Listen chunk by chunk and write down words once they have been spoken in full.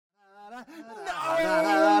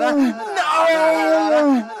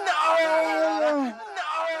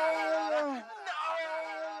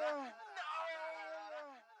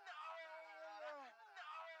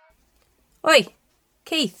Oi,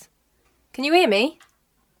 Keith, can you hear me?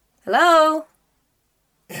 Hello?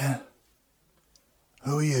 Yeah.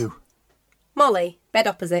 Who are you? Molly, bed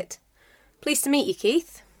opposite. Pleased to meet you,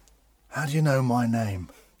 Keith. How do you know my name?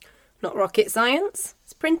 Not rocket science.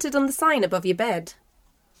 It's printed on the sign above your bed.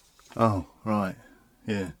 Oh, right.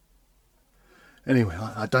 Yeah. Anyway,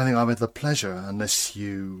 I don't think I've had the pleasure unless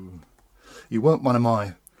you weren't one of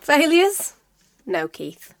my... Failures? No,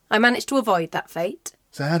 Keith. I managed to avoid that fate.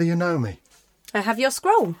 So how do you know me? I have your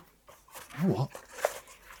scroll. What?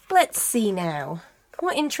 Let's see now.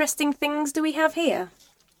 What interesting things do we have here?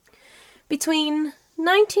 Between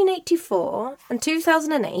 1984 and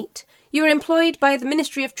 2008, you were employed by the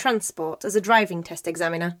Ministry of Transport as a driving test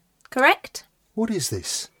examiner, correct? What is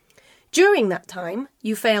this? During that time,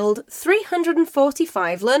 you failed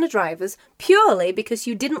 345 learner drivers purely because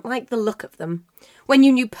you didn't like the look of them, when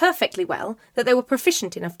you knew perfectly well that they were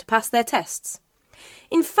proficient enough to pass their tests.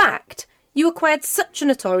 In fact, you acquired such a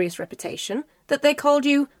notorious reputation that they called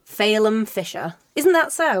you Phelan Fisher. Isn't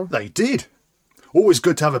that so? They did. Always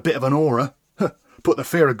good to have a bit of an aura. Put the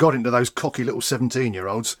fear of God into those cocky little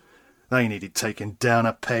 17-year-olds. They needed taking down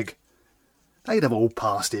a peg. They'd have all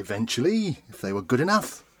passed eventually, if they were good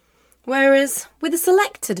enough. Whereas, with a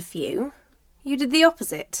selected few, you did the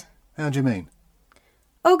opposite. How do you mean?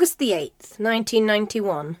 August the 8th,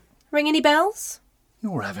 1991. Ring any bells?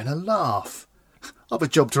 You're having a laugh. I've a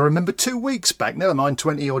job to remember 2 weeks back, never mind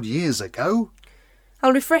 20-odd years ago.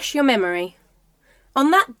 I'll refresh your memory. On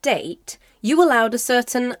that date, you allowed a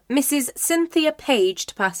certain Mrs. Cynthia Page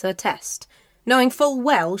to pass her test, knowing full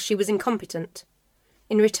well she was incompetent,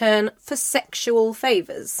 in return for sexual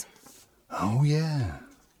favours. Oh, yeah.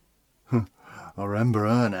 I remember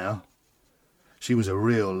her now. She was a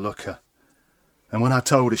real looker. And when I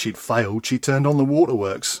told her she'd failed, she turned on the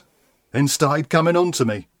waterworks, then started coming on to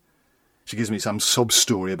me. She gives me some sob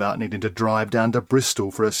story about needing to drive down to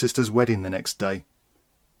Bristol for her sister's wedding the next day.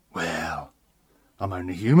 Well, I'm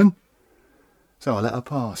only human, so I let her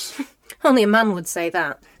pass. Only a man would say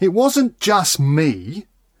that. It wasn't just me.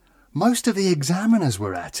 Most of the examiners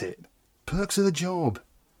were at it. Perks of the job.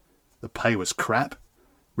 The pay was crap,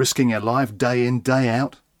 risking your life day in, day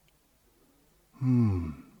out.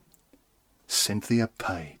 Cynthia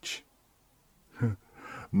Page.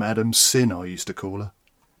 Madam Sin, I used to call her.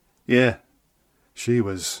 Yeah, she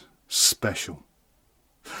was special.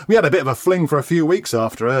 We had a bit of a fling for a few weeks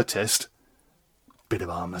after her test. Bit of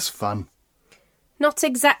harmless fun. Not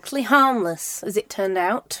exactly harmless, as it turned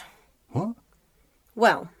out. What?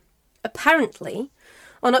 Well, apparently,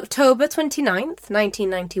 on October 29th,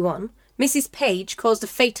 1991, Mrs. Page caused a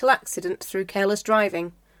fatal accident through careless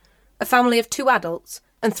driving. A family of 2 adults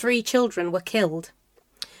and 3 children were killed.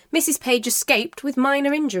 Mrs. Page escaped with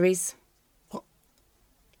minor injuries. What?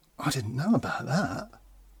 I didn't know about that.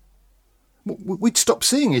 We'd stopped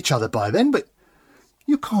seeing each other by then, but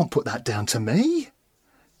you can't put that down to me.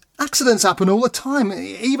 Accidents happen all the time,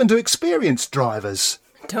 even to experienced drivers.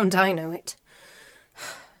 Don't I know it.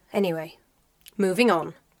 Anyway, moving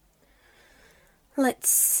on. Let's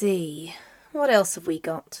see. What else have we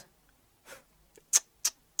got?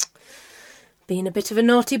 Been a bit of a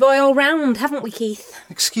naughty boy all round, haven't we, Keith?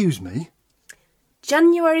 Excuse me?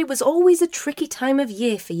 January was always a tricky time of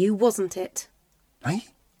year for you, wasn't it? Eh?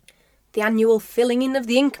 The annual filling in of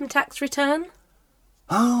the income tax return?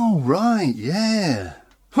 Oh, right, yeah.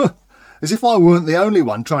 As if I weren't the only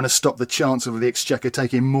one trying to stop the chance of the Exchequer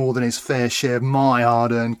taking more than his fair share of my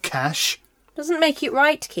hard-earned cash. Doesn't make it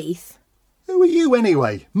right, Keith. Who are you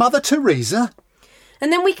anyway? Mother Teresa?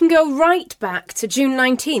 And then we can go right back to June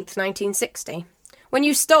 19th, 1960, when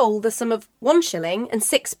you stole the sum of 1 shilling and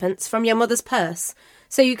 6pence from your mother's purse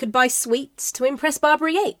so you could buy sweets to impress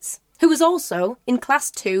Barbara Yates, who was also in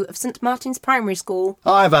Class 2 of St Martin's Primary School.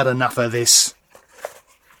 I've had enough of this.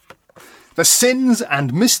 The sins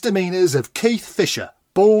and misdemeanours of Keith Fisher,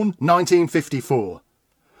 born 1954.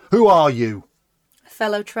 Who are you? A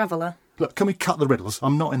fellow traveller. Look, can we cut the riddles?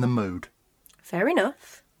 I'm not in the mood. Fair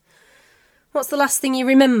enough. What's the last thing you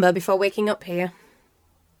remember before waking up here?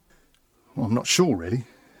 Well, I'm not sure, really.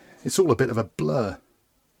 It's all a bit of a blur.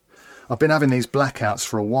 I've been having these blackouts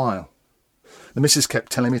for a while. The missus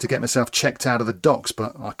kept telling me to get myself checked out of the docks,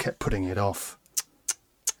 but I kept putting it off.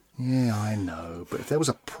 Yeah, I know, but if there was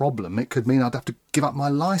a problem, it could mean I'd have to give up my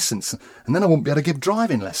licence, and then I wouldn't be able to give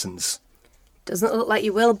driving lessons. Doesn't look like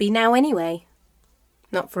you will be now anyway.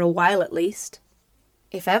 Not for a while, at least.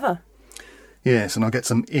 If ever. Yes, and I'll get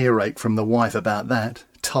some earache from the wife about that.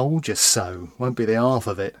 Told you so. Won't be the half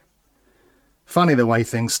of it. Funny the way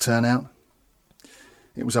things turn out.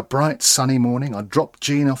 It was a bright sunny morning. I dropped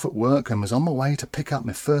Jean off at work and was on my way to pick up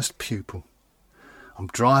my first pupil. I'm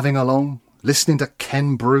driving along, listening to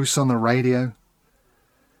Ken Bruce on the radio.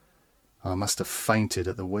 I must have fainted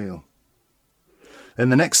at the wheel. Then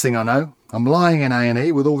the next thing I know, I'm lying in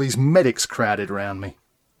A&E with all these medics crowded round me.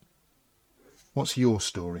 What's your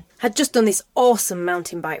story? I'd just done this awesome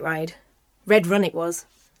mountain bike ride. Red Run it was.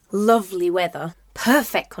 Lovely weather.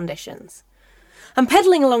 Perfect conditions. I'm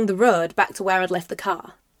pedalling along the road back to where I'd left the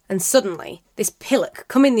car, and suddenly this pillock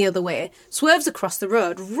coming the other way swerves across the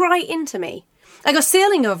road right into me. I go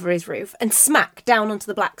sailing over his roof and smack down onto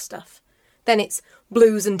the black stuff. Then it's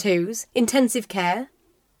blues and twos, intensive care,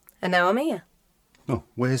 and now I'm here. Oh,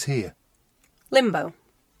 where's here? Limbo.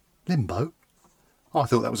 Limbo? I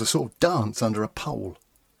thought that was a sort of dance under a pole.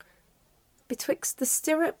 Betwixt the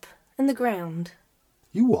stirrup and the ground.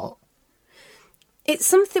 You what? It's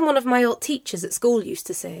something one of my old teachers at school used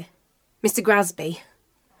to say. Mr. Grasby. I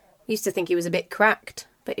used to think he was a bit cracked,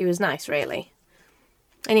 but he was nice, really.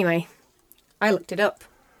 Anyway, I looked it up.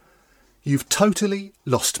 You've totally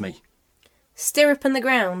lost me. Stirrup and the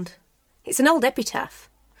ground. It's an old epitaph.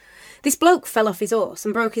 This bloke fell off his horse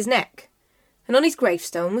and broke his neck, and on his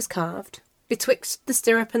gravestone was carved, betwixt the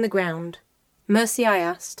stirrup and the ground, mercy I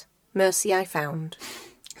asked, mercy I found.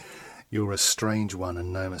 You're a strange one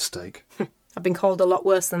and no mistake. I've been called a lot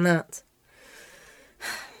worse than that.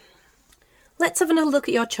 Let's have another look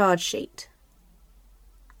at your charge sheet.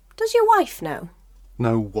 Does your wife know?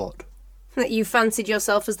 Know what? That you fancied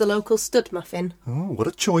yourself as the local stud muffin. Oh, what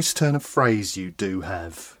a choice turn of phrase you do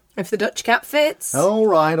have. If the Dutch cap fits. All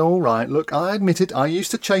right. Look, I admit it, I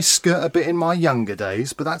used to chase skirt a bit in my younger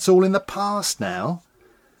days, but that's all in the past now.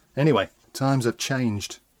 Anyway, times have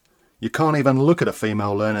changed. You can't even look at a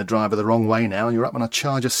female learner driver the wrong way now, and you're up on a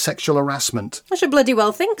charge of sexual harassment. I should bloody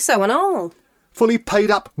well think so and all. Fully paid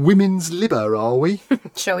up women's liber, are we?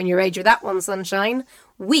 Showing your age with that one, sunshine.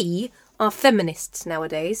 We are feminists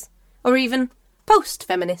nowadays. Or even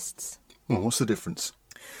post-feminists. Well, what's the difference?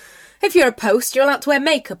 If you're a post, you're allowed to wear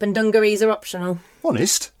makeup and dungarees are optional.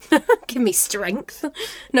 Honest? Give me strength.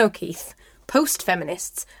 No, Keith.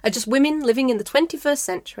 Post-feminists are just women living in the 21st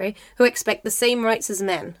century who expect the same rights as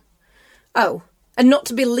men. Oh, and not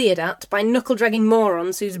to be leered at by knuckle-dragging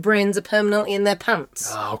morons whose brains are permanently in their pants.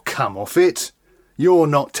 Oh, come off it. You're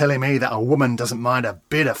not telling me that a woman doesn't mind a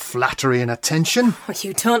bit of flattery and attention?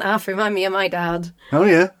 You don't half remind me of my dad. Oh,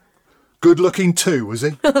 yeah? Good-looking too, was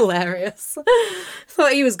he? Hilarious.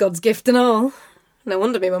 Thought he was God's gift and all. No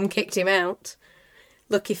wonder my mum kicked him out.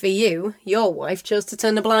 Lucky for you, your wife chose to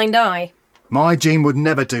turn a blind eye. My Jean would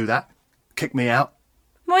never do that. Kick me out.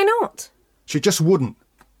 Why not? She just wouldn't.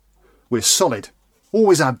 We're solid.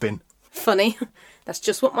 Always have been. Funny. That's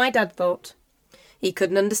just what my dad thought. He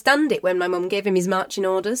couldn't understand it when my mum gave him his marching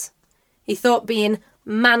orders. He thought being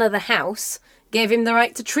man of the house gave him the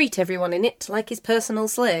right to treat everyone in it like his personal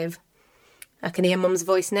slave. I can hear Mum's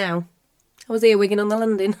voice now. I was earwigging on the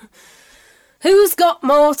landing. Who's got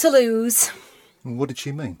more to lose? What did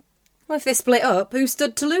she mean? Well, if they split up, who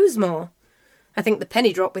stood to lose more? I think the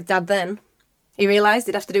penny dropped with Dad then. He realised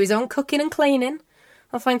he'd have to do his own cooking and cleaning.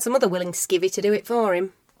 I'll find some other willing skivvy to do it for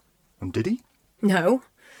him. And did he? No.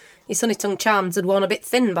 His sunny-tongued charms had worn a bit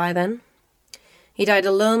thin by then. He died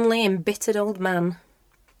a lonely, embittered old man.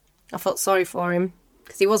 I felt sorry for him,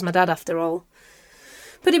 because he was my dad after all.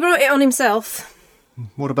 But he brought it on himself.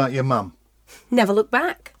 What about your mum? Never looked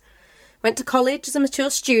back. Went to college as a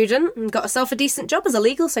mature student and got herself a decent job as a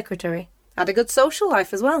legal secretary. Had a good social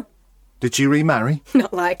life as well. Did she remarry?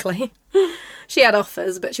 Not likely. She had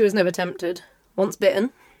offers, but she was never tempted. Once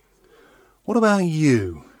bitten. What about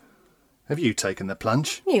you? Have you taken the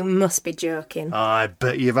plunge? You must be joking. I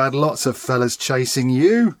bet you've had lots of fellas chasing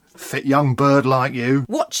you. Fit young bird like you.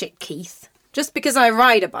 Watch it, Keith. Just because I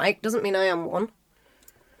ride a bike doesn't mean I am one.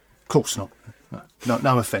 Of course not.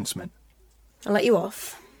 No offence meant. I'll let you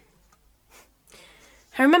off.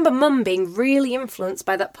 I remember Mum being really influenced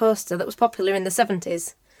by that poster that was popular in the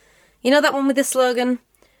 70s. You know that one with the slogan,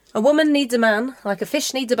 "A woman needs a man like a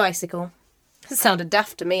fish needs a bicycle." It sounded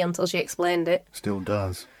daft to me until she explained it. Still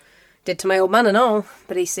does. Did to my old man and all,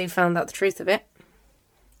 but he soon found out the truth of it.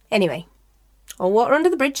 Anyway, all water under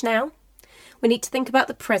the bridge now. We need to think about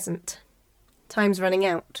the present. Time's running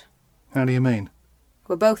out. How do you mean?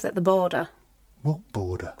 We're both at the border. What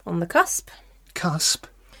border? On the cusp. Cusp?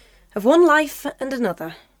 Of one life and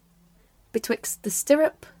another. Betwixt the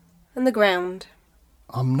stirrup and the ground.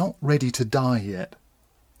 I'm not ready to die yet.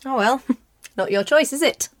 Oh well, not your choice, is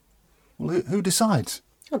it? Well, who decides?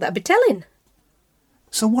 Oh, that'd be telling.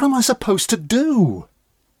 So what am I supposed to do?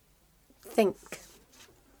 think.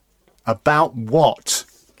 About what?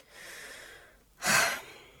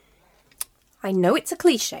 I know it's a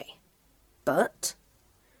cliché, but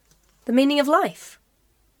the meaning of life.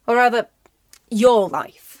 Or rather, your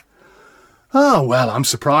life. Oh, well, I'm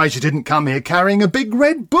surprised you didn't come here carrying a big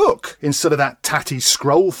red book instead of that tatty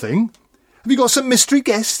scroll thing. Have you got some mystery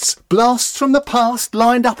guests, blasts from the past,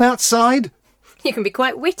 lined up outside? You can be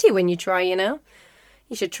quite witty when you try, you know.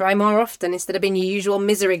 You should try more often instead of being your usual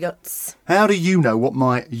misery guts. How do you know what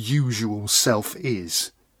my usual self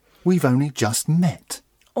is? We've only just met.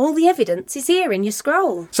 All the evidence is here in your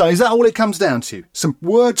scroll. So is that all it comes down to? Some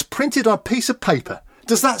words printed on a piece of paper?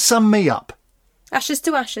 Does that sum me up? Ashes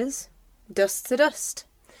to ashes, dust to dust.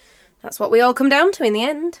 That's what we all come down to in the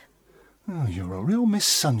end. Oh, you're a real Miss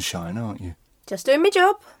Sunshine, aren't you? Just doing my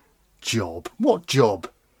job. Job? What job?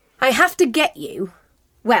 I have to get you,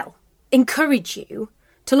 well, encourage you,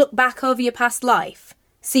 to look back over your past life,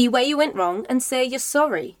 see where you went wrong and say you're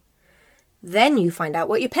sorry. Then you find out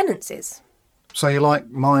what your penance is. So you're like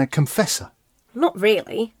my confessor? Not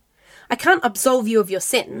really. I can't absolve you of your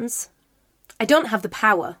sins. I don't have the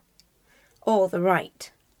power. Or the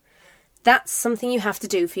right. That's something you have to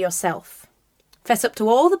do for yourself. Fess up to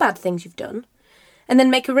all the bad things you've done, and then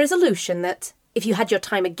make a resolution that, if you had your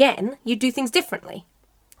time again, you'd do things differently.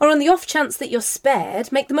 Or on the off chance that you're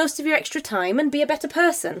spared, make the most of your extra time and be a better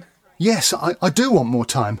person. Yes, I do want more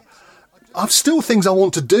time. I've still things I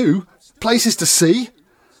want to do, places to see.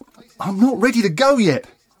 I'm not ready to go yet.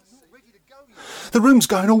 The room's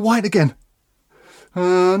going all white again.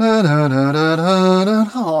 Oh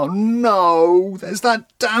no, there's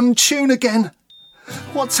that damn tune again.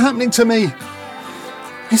 What's happening to me?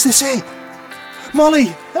 Is this it? Molly,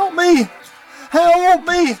 help me! Help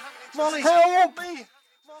me! Molly, help me!